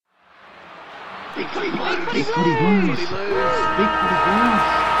Big Footy Blues. Big Footy Blues. Big Footy Blues.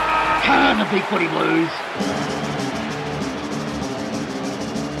 Come on, the Big Footy Blues.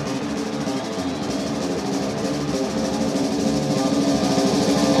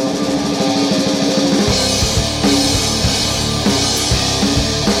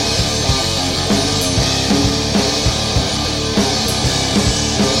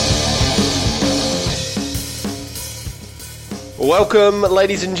 Welcome,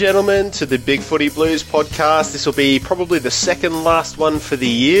 ladies and gentlemen, to the Big Footy Blues podcast. This will be probably the second last one for the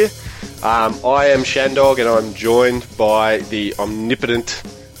year. I am Shandog, and I'm joined by the omniscient,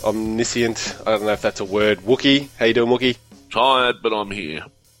 I don't know if that's a word, Wookie. How you doing, Wookie? Tired, but I'm here.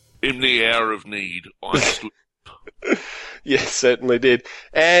 In the hour of need, I sleep. Yes, certainly did.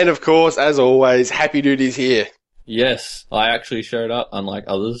 And, of course, as always, Happy Duty's here. Yes, I actually showed up, unlike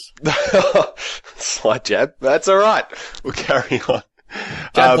others. Slight jab. That's all right. We'll carry on.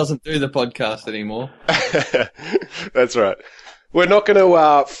 Jab doesn't do the podcast anymore. That's right. We're not going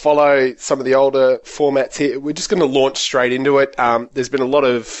to follow some of the older formats here. We're just going to launch straight into it. There's been a lot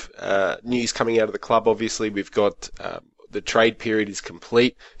of news coming out of the club. Obviously, we've got the trade period is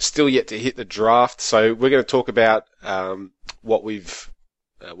complete. Still yet to hit the draft. So we're going to talk about what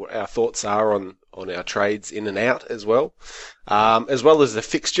our thoughts are on our trades in and out as well as the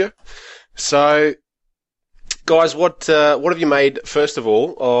fixture. So, guys, what have you made, first of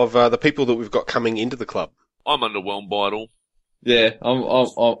all, of the people that we've got coming into the club? I'm underwhelmed by it all. Yeah, I'm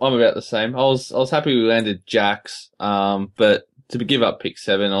about the same. I was happy we landed Jacks, but to give up pick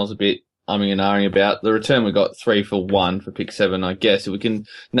 7, I was a bit umming and ahhing about. The return we got 3 for 1 for pick 7. I guess if we can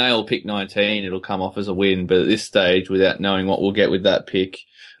nail pick 19, it'll come off as a win. But at this stage, without knowing what we'll get with that pick,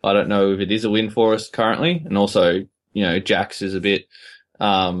 I don't know if it is a win for us currently. And also, Jacks is a bit,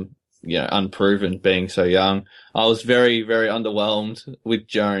 unproven being so young. I was very, very underwhelmed with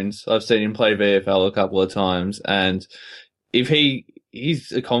Jones. I've seen him play VFL a couple of times, and if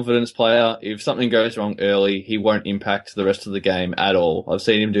he's a confidence player, if something goes wrong early, he won't impact the rest of the game at all. I've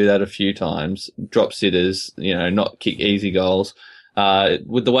seen him do that a few times, drop sitters, not kick easy goals.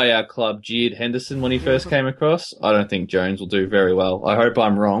 With the way our club jeered Henderson when he first came across, I don't think Jones will do very well. I hope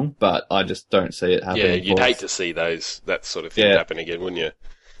I'm wrong, but I just don't see it happening. Yeah, you'd hate to see that sort of thing happen again, wouldn't you?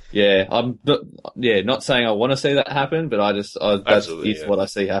 Yeah, I'm not saying I want to see that happen, but that's what I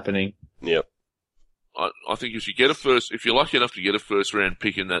see happening. Yep. I think if you're lucky enough to get a first round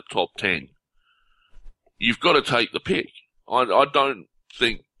pick in that top 10, you've got to take the pick. I don't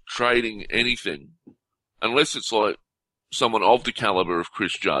think trading anything, unless it's like someone of the caliber of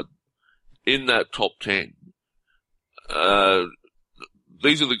Chris Judd in that top 10.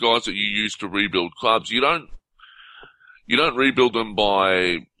 These are the guys that you use to rebuild clubs. You don't rebuild them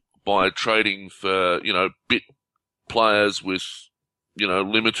by trading for, bit players with,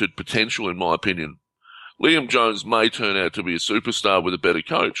 limited potential, in my opinion. Liam Jones may turn out to be a superstar with a better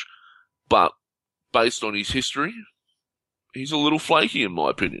coach, but based on his history, he's a little flaky, in my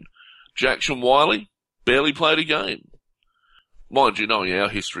opinion. Jackson Wiley barely played a game. Mind you, knowing our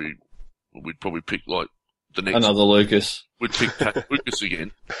history, we'd probably pick like the next... Another Lucas. We'd pick Pat Lucas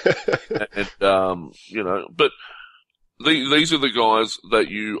again. And, but these are the guys that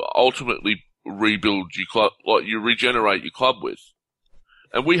you ultimately rebuild your club, like you regenerate your club with.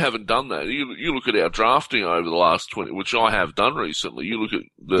 And we haven't done that. You look at our drafting over the last 20, which I have done recently. You look at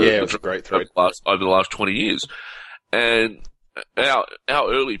the great thread over the last 20 years, and our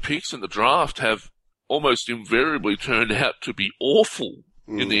early picks in the draft have almost invariably turned out to be awful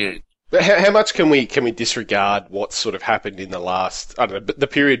in the end. But how much can we disregard what sort of happened in the last, I don't know, the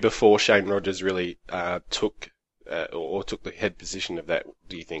period before Shane Rogers really took the head position of that?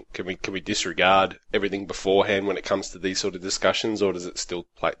 Do you think can we disregard everything beforehand when it comes to these sort of discussions, or does it still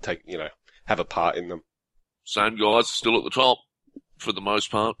have a part in them? Same guys still at the top for the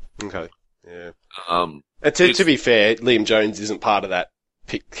most part. Okay, yeah. And to be fair, Liam Jones isn't part of that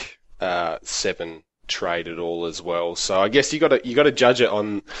pick 7 trade at all as well. So I guess you got to judge it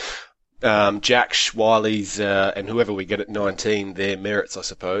on Jack Wiley's and whoever we get at 19, their merits, I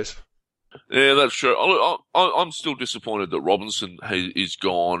suppose. Yeah, that's true. I'm still disappointed that Robinson is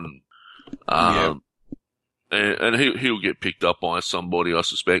gone, and he'll get picked up by somebody, I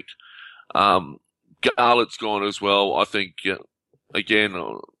suspect. Garlett's gone as well. I think again,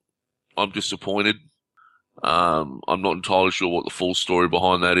 I'm disappointed. I'm not entirely sure what the full story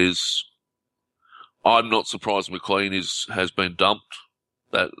behind that is. I'm not surprised McLean has been dumped.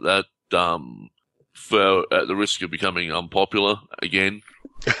 That for at the risk of becoming unpopular again.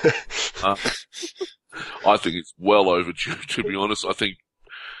 I think it's well overdue, to be honest. I think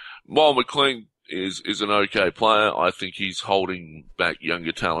while McLean is an okay player. I think he's holding back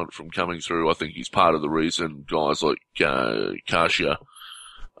younger talent from coming through. I think he's part of the reason guys like Kasia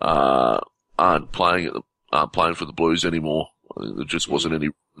aren't playing for the Blues anymore. I think there just wasn't any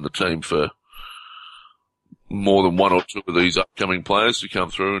in the team for more than one or two of these upcoming players to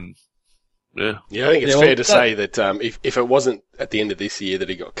come through, and yeah. Yeah, I think it's fair to say that if it wasn't at the end of this year that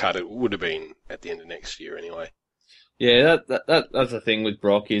he got cut, it would have been at the end of next year anyway. Yeah, that's the thing with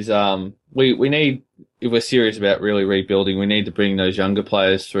Brock is we need, if we're serious about really rebuilding, we need to bring those younger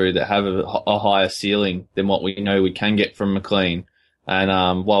players through that have a higher ceiling than what we know we can get from McLean.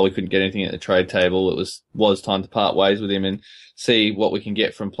 And while we couldn't get anything at the trade table, it was time to part ways with him and see what we can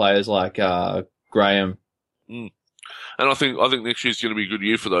get from players like Graham. And I think next year's going to be a good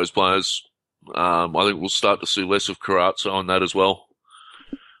year for those players. I think we'll start to see less of Carazzo on that as well.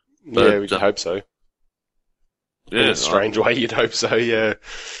 But, yeah, we'd hope so. Yeah, in a strange way, you'd hope so. Yeah.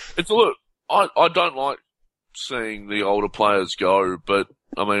 Look, I don't like seeing the older players go, but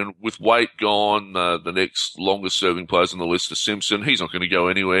I mean, with Waite gone, the next longest serving players on the list is Simpson. He's not going to go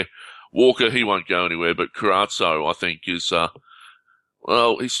anywhere. Walker, he won't go anywhere, but Carazzo, I think, is,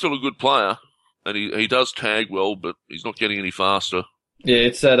 well, he's still a good player, and he does tag well, but he's not getting any faster. Yeah,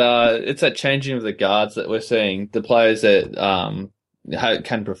 it's that changing of the guards that we're seeing. The players that,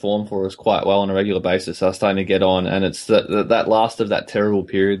 can perform for us quite well on a regular basis are starting to get on, and it's that last of that terrible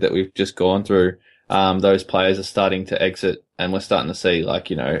period that we've just gone through. Those players are starting to exit, and we're starting to see, like,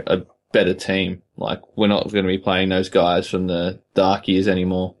 you know, a better team. Like, we're not going to be playing those guys from the dark years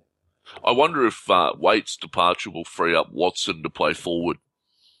anymore. I wonder if Waite's departure will free up Watson to play forward.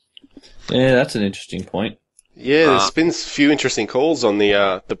 Yeah, that's an interesting point. Yeah, there's been a few interesting calls on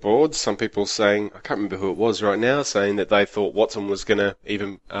the boards. Some people saying, I can't remember who it was right now, saying that they thought Watson was going to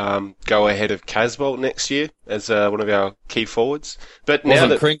even go ahead of Casbolt next year as one of our key forwards. But now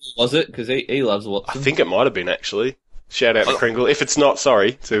that Kringle, was it? Because he loves Watson. I think it might have been, actually. Shout out to Kringle. If it's not,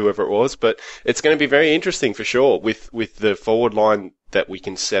 sorry to whoever it was. But it's going to be very interesting for sure with the forward line that we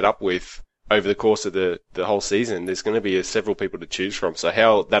can set up with over the course of the whole season. There's going to be several people to choose from. So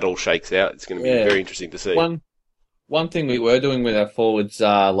how that all shakes out, it's going to be very interesting to see. One thing we were doing with our forwards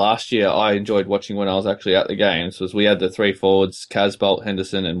last year, I enjoyed watching when I was actually at the games, was we had the three forwards, Casbolt,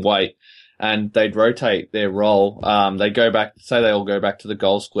 Henderson, and Waite, and they'd rotate their role. They'd go back, say they all go back to the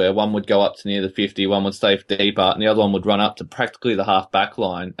goal square. One would go up to near the 50, one would stay deeper, and the other one would run up to practically the half back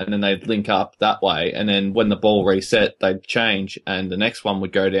line, and then they'd link up that way. And then when the ball reset, they'd change, and the next one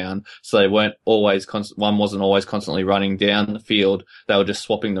would go down. So they weren't always one wasn't always constantly running down the field. They were just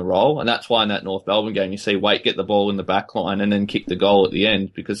swapping the role, and that's why in that North Melbourne game you see Waite get the ball in the back line and then kick the goal at the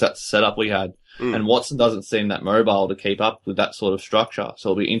end, because that's the setup we had. And Watson doesn't seem that mobile to keep up with that sort of structure. So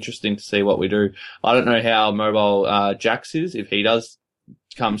it'll be interesting to see what we do. I don't know how mobile Jax is, if he does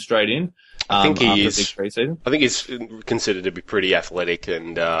come straight in. I think he is. A big preseason. I think he's considered to be pretty athletic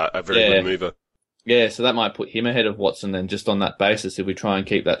and a very good mover. Yeah, so that might put him ahead of Watson then, just on that basis, if we try and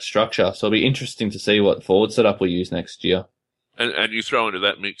keep that structure. So it'll be interesting to see what forward setup we use next year. And you throw into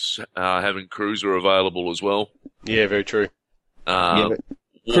that mix having Cruiser available as well. Yeah, very true.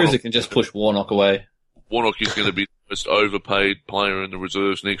 Cruiser can just push Warnock away. Warnock is going to be the most overpaid player in the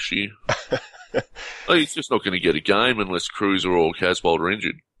reserves next year. He's just not going to get a game unless Cruiser or Casbolt are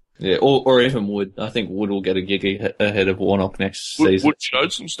injured. Yeah, or even Wood. I think Wood will get a gig ahead of Warnock next season. Wood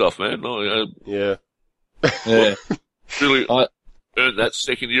showed some stuff, man. Yeah. Really earned that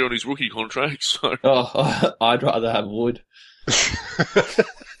second year on his rookie contract. So. I'd rather have Wood.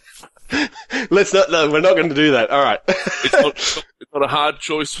 Let's not. No, we're not going to do that. All right. It's not a hard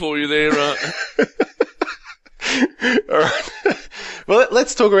choice for you there. All right. Well,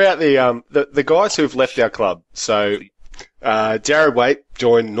 let's talk about the guys who've left our club. So, Jared Waite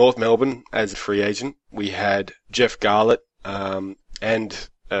joined North Melbourne as a free agent. We had Jeff Garlett, and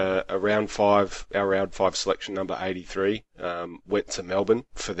our round five selection, number 83, went to Melbourne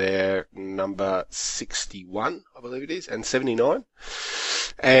for their number 61, I believe it is, and 79.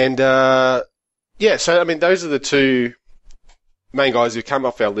 And, so, I mean, those are the two main guys who come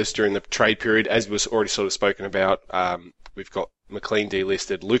off our list during the trade period, as was already sort of spoken about. We've got McLean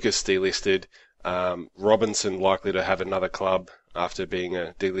delisted, Lucas delisted, Robinson likely to have another club after being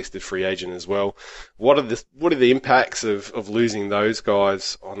a delisted free agent as well. What are the impacts of losing those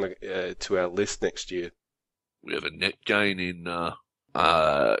guys on to our list next year? We have a net gain in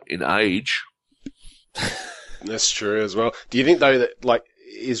age. That's true as well. Do you think though that, like,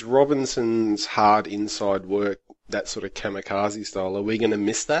 is Robinson's hard inside work that sort of kamikaze style? Are we going to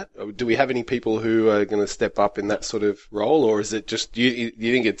miss that? Or do we have any people who are going to step up in that sort of role, or is it just do you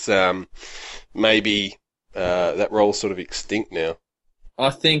think it's maybe that role's sort of extinct now? I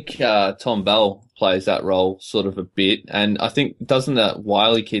think Tom Bell plays that role sort of a bit, and I think doesn't that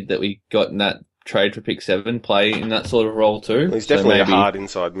Wiley kid that we got in that trade for pick 7 play in that sort of role too? He's definitely a hard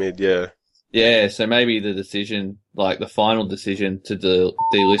inside mid, yeah. Yeah, so maybe the decision, like the final decision to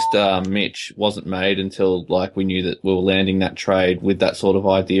delist Mitch wasn't made until like we knew that we were landing that trade with that sort of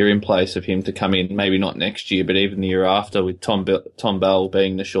idea in place of him to come in, maybe not next year, but even the year after with Tom Bell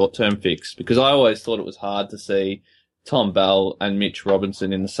being the short-term fix. Because I always thought it was hard to see Tom Bell and Mitch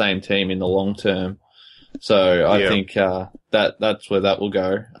Robinson in the same team in the long term. So I think that's where that will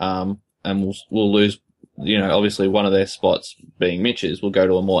go. And we'll lose, obviously one of their spots being Mitch's will go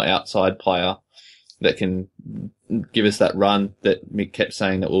to a more outside player that can give us that run that Mick kept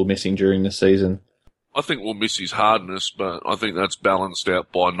saying that we were missing during the season. I think we'll miss his hardness, but I think that's balanced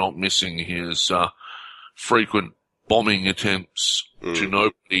out by not missing his frequent bombing attempts to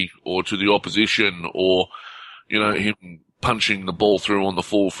nobody or to the opposition, or him punching the ball through on the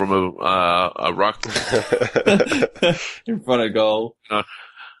full from a ruck in front of goal.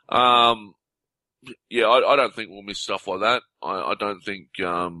 Yeah, I don't think we'll miss stuff like that. I don't think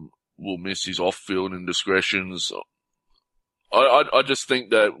we'll miss his off-field indiscretions. I just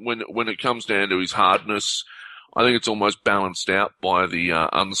think that when it comes down to his hardness, I think it's almost balanced out by the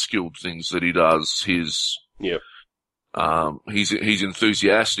unskilled things that he does. He's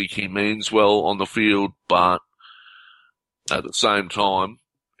enthusiastic. He means well on the field, but at the same time,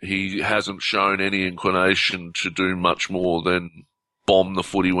 he hasn't shown any inclination to do much more than bomb the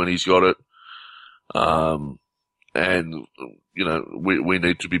footy when he's got it. And we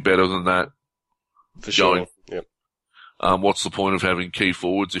need to be better than that. For sure. Yep. What's the point of having key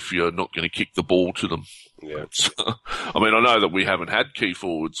forwards if you're not going to kick the ball to them? Yeah. I mean, I know that we haven't had key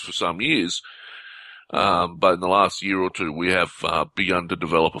forwards for some years, but in the last year or two, we have begun to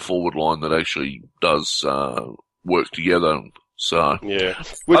develop a forward line that actually does work together. So yeah,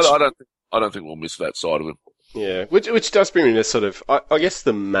 I don't think we'll miss that side of it. Yeah, which does bring me to sort of, I guess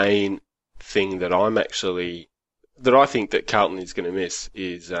the main thing that I think that Carlton is going to miss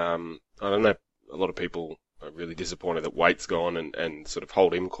is, I don't know, a lot of people are really disappointed that Waite's gone and sort of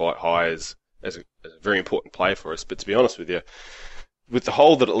hold him quite high as a very important player for us. But to be honest with you, with the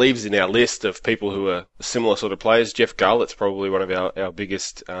hole that it leaves in our list of people who are similar sort of players, Jeff Garlett's probably one of our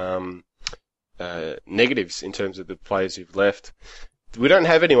biggest negatives in terms of the players who've left. We don't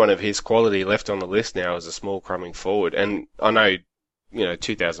have anyone of his quality left on the list now as a small crumbing forward. And I know,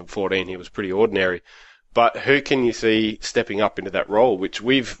 2014 he was pretty ordinary, but who can you see stepping up into that role, which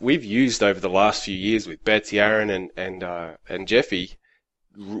we've used over the last few years with Betsy Aaron and Jeffy.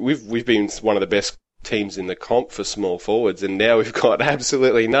 We've been one of the best teams in the comp for small forwards, and now we've got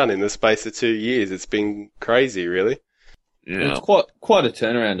absolutely none in the space of 2 years. It's been crazy, really. Yeah. It's quite a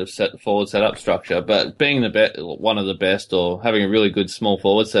turnaround of forward setup structure, but being one of the best or having a really good small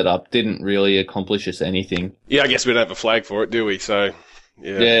forward setup didn't really accomplish us anything. Yeah, I guess we don't have a flag for it, do we? So,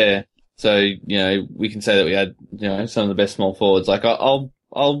 yeah. Yeah. So, we can say that we had, some of the best small forwards. Like,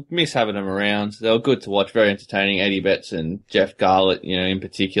 I'll miss having them around. They were good to watch, very entertaining. Eddie Betts and Jeff Garlett, in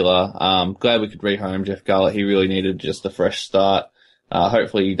particular. Glad we could rehome Jeff Garlett. He really needed just a fresh start.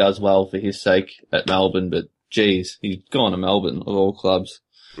 Hopefully he does well for his sake at Melbourne, but geez, he's gone to Melbourne of all clubs.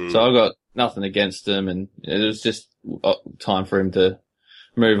 So I've got nothing against him, and it was just time for him to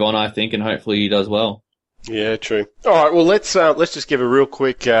move on, I think, and hopefully he does well. Yeah, true. All right, well, let's just give a real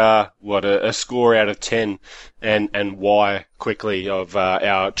quick a score out of 10 and why quickly of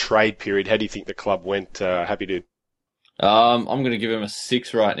our trade period. How do you think the club went? Happy to. I'm going to give him a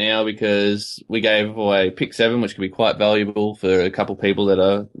 6 right now because we gave away pick 7, which could be quite valuable for a couple of people that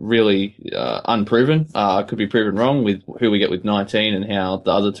are really unproven. Could be proven wrong with who we get with 19 and how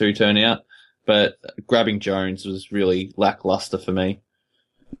the other two turn out. But grabbing Jones was really lackluster for me.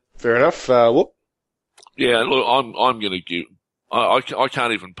 Fair enough. Whoop. Yeah, look, I'm going to give. I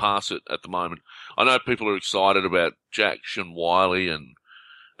can't even pass it at the moment. I know people are excited about Jackson, Wiley,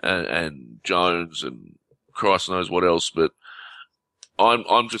 and Jones, and Christ knows what else, but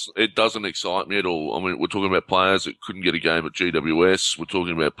I'm just, it doesn't excite me at all. I mean, we're talking about players that couldn't get a game at GWS. We're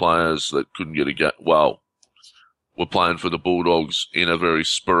talking about players that couldn't get a game. Well, we're playing for the Bulldogs in a very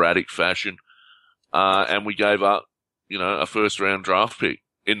sporadic fashion, and we gave up, a first round draft pick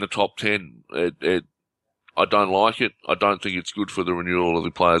in the top 10. I don't like it. I don't think it's good for the renewal of the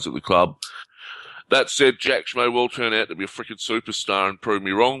players at the club. That said, Jack may well turn out to be a freaking superstar and prove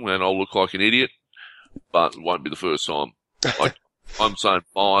me wrong, and I'll look like an idiot, but it won't be the first time. I'm saying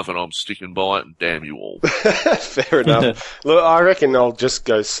 5 and I'm sticking by it, and damn you all. Fair enough. Look, I reckon I'll just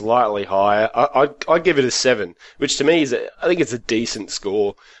go slightly higher. I give it a 7, which to me I think it's a decent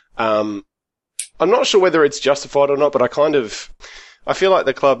score. I'm not sure whether it's justified or not, but I feel like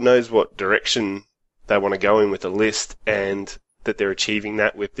the club knows what direction they want to go in with the list, and that they're achieving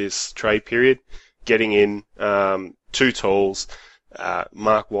that with this trade period. Getting in 2 talls,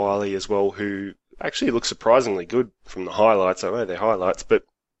 Mark Wiley as well, who actually looks surprisingly good from the highlights. I know they're highlights, but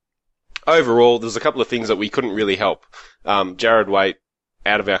overall, there's a couple of things that we couldn't really help. Jared Waite,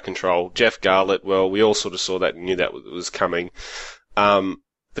 out of our control. Jeff Garlett, well, we all sort of saw that and knew that was coming. The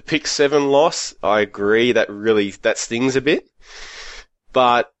pick 7 loss, I agree, that stings a bit.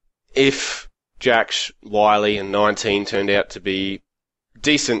 But if Jack, Wiley and 19 turned out to be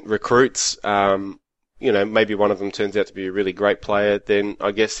decent recruits, maybe one of them turns out to be a really great player, then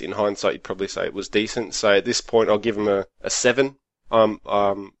I guess in hindsight you'd probably say it was decent. So at this point I'll give him a 7.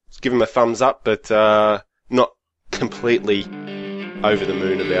 Give him a thumbs up, but not completely over the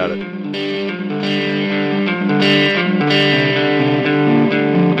moon about it.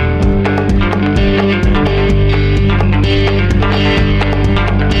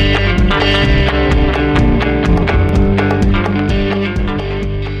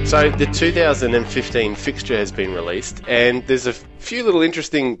 So the 2015 fixture has been released, and there's a few little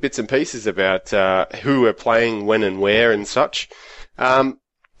interesting bits and pieces about who are playing when and where and such.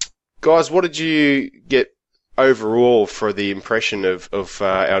 Guys, what did you get overall for the impression of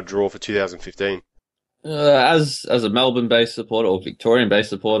our draw for 2015? As a Melbourne-based supporter, or Victorian-based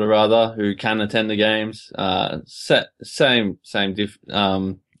supporter rather, who can attend the games, same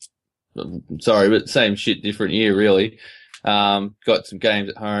shit, different year really. Got some games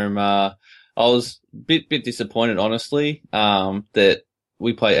at home. I was a bit disappointed, honestly, that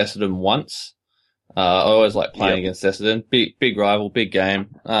we play Essendon once. I always like playing against Essendon. Big rival, big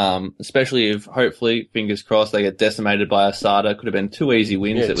game. Especially if, hopefully, fingers crossed, they get decimated by Asada. Could have been 2 easy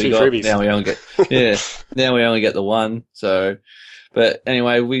wins that we got. Freebies. Now we only get the 1. So, but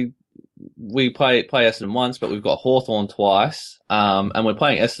anyway, we play Essendon once, but we've got Hawthorn twice. And we're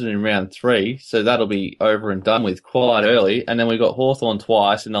playing Essendon in round 3, so that'll be over and done with quite early. And then we got Hawthorn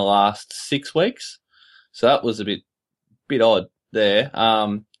twice in the last 6 weeks. So that was a bit odd there.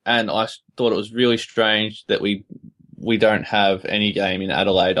 And I thought it was really strange that we don't have any game in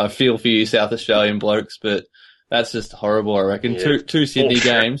Adelaide. I feel for you South Australian blokes, but that's just horrible, I reckon. Yeah. Two Sydney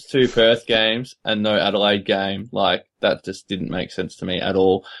games, 2 Perth games, and no Adelaide game. Like, that just didn't make sense to me at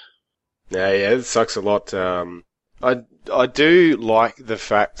all. Yeah, it sucks a lot. I do like the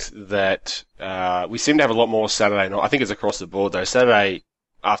fact that we seem to have a lot more Saturday night. I think it's across the board though. Saturday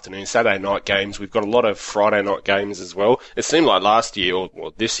afternoon, Saturday night games. We've got a lot of Friday night games as well. It seemed like last year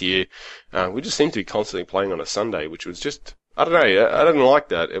or this year, we just seemed to be constantly playing on a Sunday, which was just, I don't know, I didn't like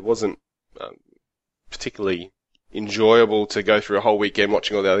that. It wasn't particularly enjoyable to go through a whole weekend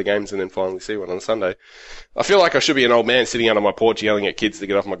watching all the other games and then finally see one on Sunday. I feel like I should be an old man sitting under my porch yelling at kids to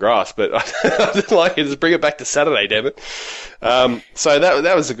get off my grass, but I just like it. Just bring it back to Saturday, damn it. So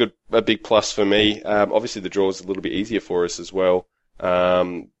that was a big plus for me. Obviously the draw was a little bit easier for us as well,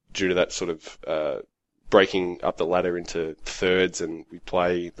 due to that sort of, breaking up the ladder into thirds, and we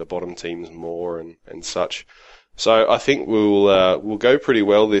play the bottom teams more and such. So I think we'll go pretty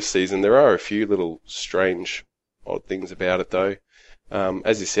well this season. There are a few little strange odd things about it though.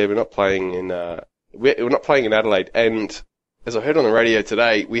 As you said, we're not playing in Adelaide, and as I heard on the radio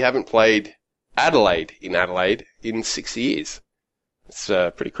today, we haven't played Adelaide in 6 years. It's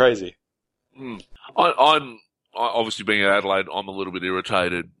pretty crazy. I'm obviously being at Adelaide, I'm a little bit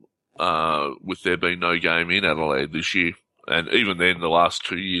irritated with there being no game in Adelaide this year, and even then, the last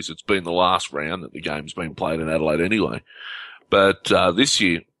 2 years, it's been the last round that the game's been played in Adelaide anyway. But this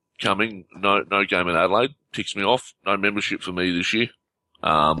year, coming, no game in Adelaide, ticks me off. No membership for me this year.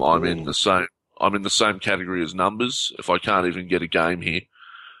 I'm in the same category as Numbers. If I can't even get a game here,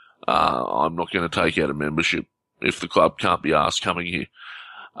 I'm not going to take out a membership if the club can't be asked coming here.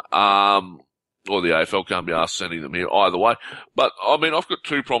 Or the AFL can't be asked sending them here, either way. But, I mean, I've got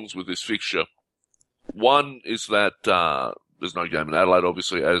 2 problems with this fixture. One is that there's no game in Adelaide,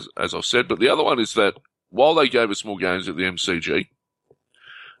 obviously, as I've said. But the other one is that while they gave us more games at the MCG,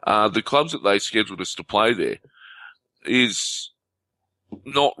 the clubs that they scheduled us to play there is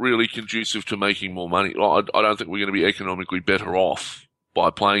not really conducive to making more money. I don't think we're going to be economically better off by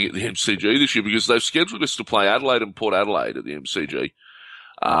playing at the MCG this year, because they've scheduled us to play Adelaide and Port Adelaide at the MCG.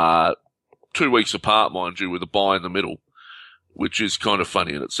 2 weeks apart, mind you, with a bye in the middle, which is kind of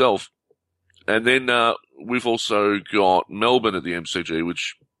funny in itself. And then we've also got Melbourne at the MCG,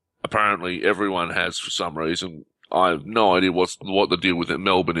 which apparently everyone has for some reason. I have no idea what the deal with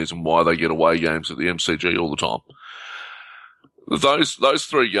Melbourne is and why they get away games at the MCG all the time. Those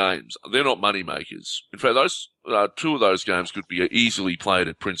 3 games, they're not money makers. In fact, those 2 of those games could be easily played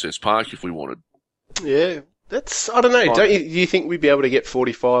at Princess Park if we wanted. Yeah, I don't know. Do you think we'd be able to get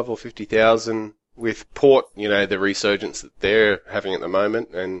 45 or 50,000 with Port, the resurgence that they're having at the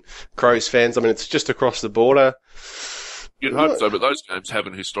moment, and Crows fans? I mean, it's just across the border. You'd hope so, but those games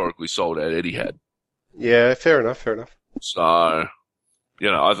haven't historically sold out Etihad. Yeah, fair enough. So, I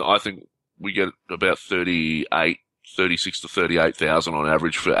think we get about 36 to 38,000 on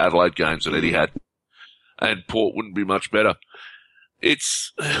average for Adelaide games at Etihad. And Port wouldn't be much better. And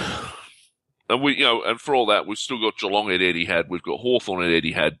for all that, we've still got Geelong at Etihad. We've got Hawthorn at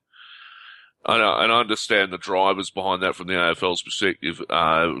Etihad. And I understand the drivers behind that from the AFL's perspective,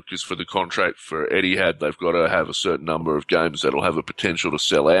 because for the contract for Etihad, they've got to have a certain number of games that'll have a potential to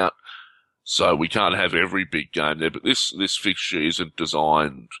sell out. So we can't have every big game there. But this fixture isn't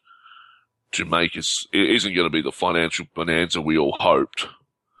designed to make us, it isn't going to be the financial bonanza we all hoped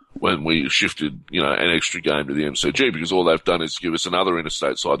when we shifted, an extra game to the MCG, because all they've done is give us another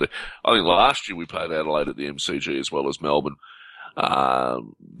interstate side there. I think last year we played Adelaide at the MCG as well as Melbourne.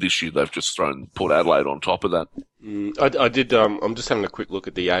 This year they've just thrown Port Adelaide on top of that. I did, I'm just having a quick look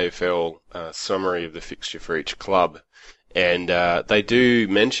at the AFL summary of the fixture for each club. And they do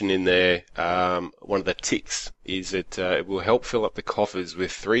mention in there, one of the ticks is that it will help fill up the coffers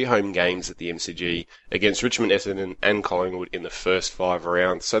with 3 home games at the MCG against Richmond, Essendon and Collingwood in the first 5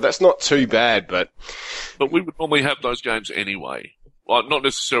 rounds. So that's not too bad, but we would normally have those games anyway. Well, not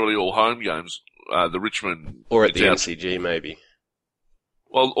necessarily all home games. The Richmond... Or at the MCG, maybe.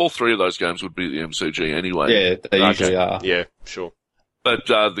 Well, all 3 of those games would be at the MCG anyway. Yeah, they usually are. Yeah, sure. But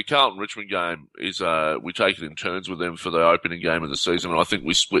the Carlton-Richmond game is, we take it in turns with them for the opening game of the season, and I think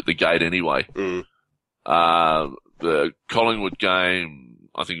we split the gate anyway. The Collingwood game,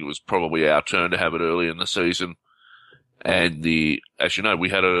 I think it was probably our turn to have it early in the season. And as you know, we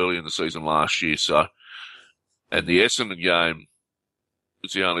had it early in the season last year, so. And the Essendon game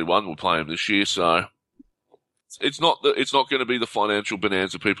is the only one we're playing this year, so. It's not going to be the financial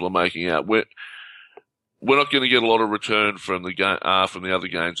bonanza people are making out. We're not going to get a lot of return from the other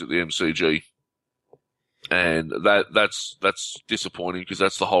games at the MCG, and that's disappointing, because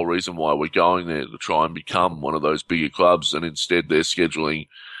that's the whole reason why we're going there, to try and become one of those bigger clubs, and instead they're scheduling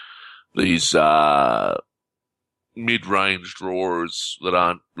these mid-range drawers that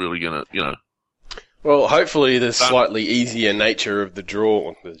aren't really going to, Well, hopefully the slightly easier nature of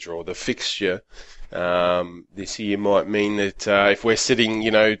the fixture. This year might mean that if we're sitting,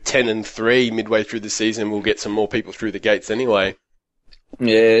 10-3 midway through the season, we'll get some more people through the gates anyway.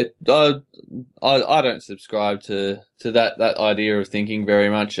 Yeah, I don't subscribe to that idea of thinking very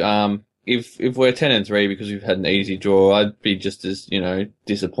much. If we're 10-3 because we've had an easy draw, I'd be just as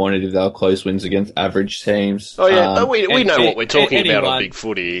disappointed if they were close wins against average teams. Oh yeah, we know what we're talking about on Big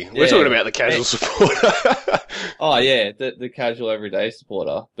Footy. We're talking about the casual supporter. Oh yeah, the casual everyday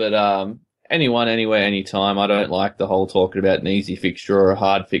supporter, but anyone, anywhere, anytime. I don't like the whole talking about an easy fixture or a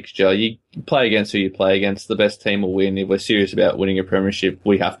hard fixture. You play against who you play against. The best team will win. If we're serious about winning a premiership,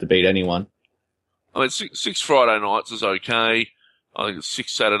 we have to beat anyone. I mean, 6 Friday nights is okay. I think it's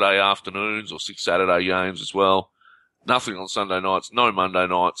 6 Saturday afternoons or 6 Saturday games as well. Nothing on Sunday nights, no Monday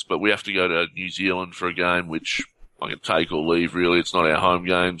nights, but we have to go to New Zealand for a game, which I can take or leave, really. It's not our home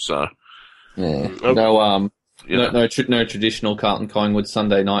game, so. Yeah. No traditional Carlton Collingwood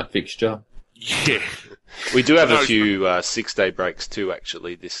Sunday night fixture. Yeah. We do have a few 6-day breaks too,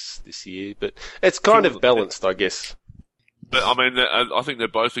 actually, this year, but it's kind of balanced, I guess. But I mean, I think they're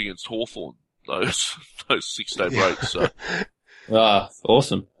both against Hawthorn, those 6-day breaks. So.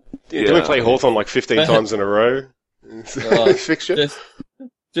 Awesome. Yeah, did we play Hawthorn like 15 times in a row? Fixture?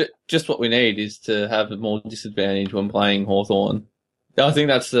 Just what we need is to have a more disadvantage when playing Hawthorn. I think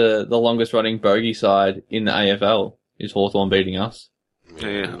that's the longest running bogey side in the AFL, is Hawthorn beating us.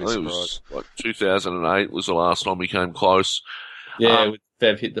 Yeah, I think it was 2008 was the last time we came close. Yeah, with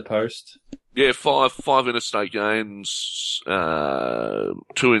Bev hit the post. Yeah, five interstate games, 2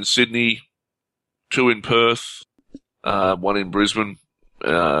 in Sydney, 2 in Perth, 1 in Brisbane.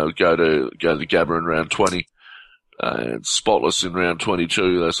 Go to the Gabba in round 20, and Spotless in round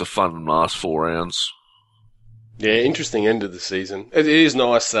 22. That's a fun last 4 rounds. Yeah, interesting end of the season. It is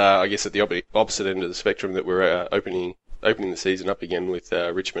nice, I guess, at the opposite end of the spectrum that we're opening the season up again with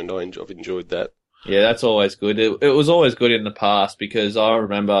Richmond. I've enjoyed that. Yeah, that's always good. It was always good in the past, because I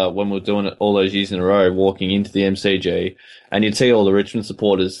remember when we were doing it all those years in a row, walking into the MCG, and you'd see all the Richmond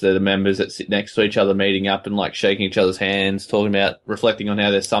supporters, they're the members that sit next to each other, meeting up and like shaking each other's hands, talking about, reflecting on how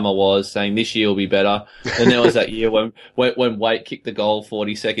their summer was, saying this year will be better. And there was that year when Waite kicked the goal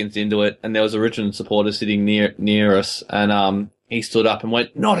 40 seconds into it, and there was a Richmond supporter sitting near us, and he stood up and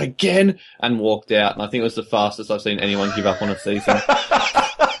went, "Not again," and walked out. And I think it was the fastest I've seen anyone give up on a season.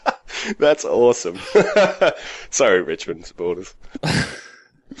 That's awesome. Sorry, Richmond supporters.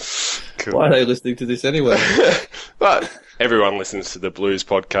 Cool. Why are they listening to this anyway? But everyone listens to the Blues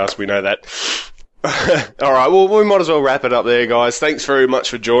podcast. We know that. All right. Well, we might as well wrap it up there, guys. Thanks very much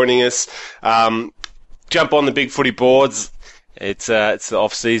for joining us. Jump on the big footy boards. It's the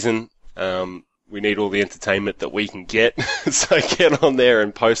off season. We need all the entertainment that we can get. So get on there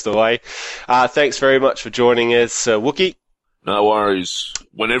and post away. Thanks very much for joining us, Wookie. No worries.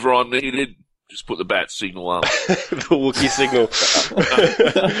 Whenever I'm needed, just put the bat signal up. The Wookie signal.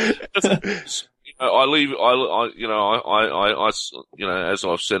 As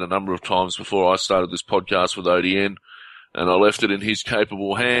I've said a number of times before, I started this podcast with ODN, and I left it in his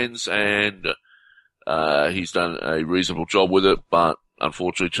capable hands, and he's done a reasonable job with it, but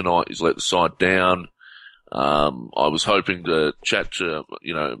unfortunately tonight he's let the side down. I was hoping to chat to,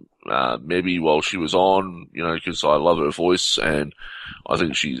 Mebby while she was on, because I love her voice, and I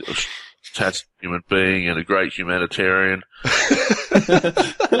think she's a fantastic human being and a great humanitarian.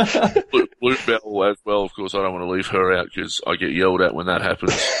 Bluebell as well, of course, I don't want to leave her out because I get yelled at when that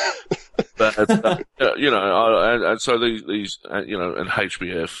happens. But, and so these, and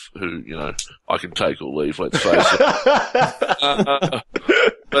HBF, who, I can take or leave, let's face it.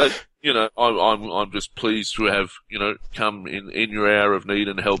 But, I'm just pleased to have, come in your hour of need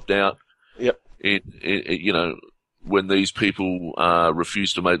and helped out. Yep. When these people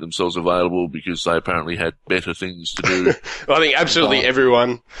refused to make themselves available because they apparently had better things to do. Well, I think absolutely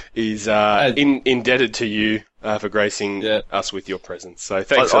everyone is indebted to you for gracing us with your presence. So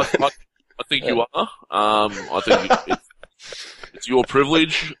thanks. I think you are. I think it's your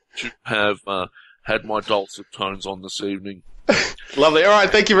privilege to have had my dulcet tones on this evening. Lovely. All right.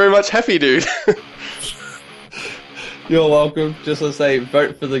 Thank you very much. Happy, dude. You're welcome. Just to say,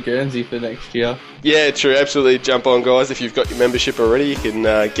 vote for the Guernsey for next year. Yeah, true. Absolutely. Jump on, guys. If you've got your membership already, you can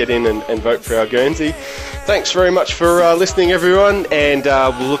get in and vote for our Guernsey. Thanks very much for listening, everyone. And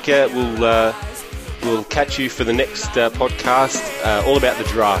we'll catch you for the next podcast all about the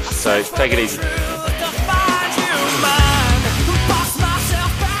draft. So take it easy.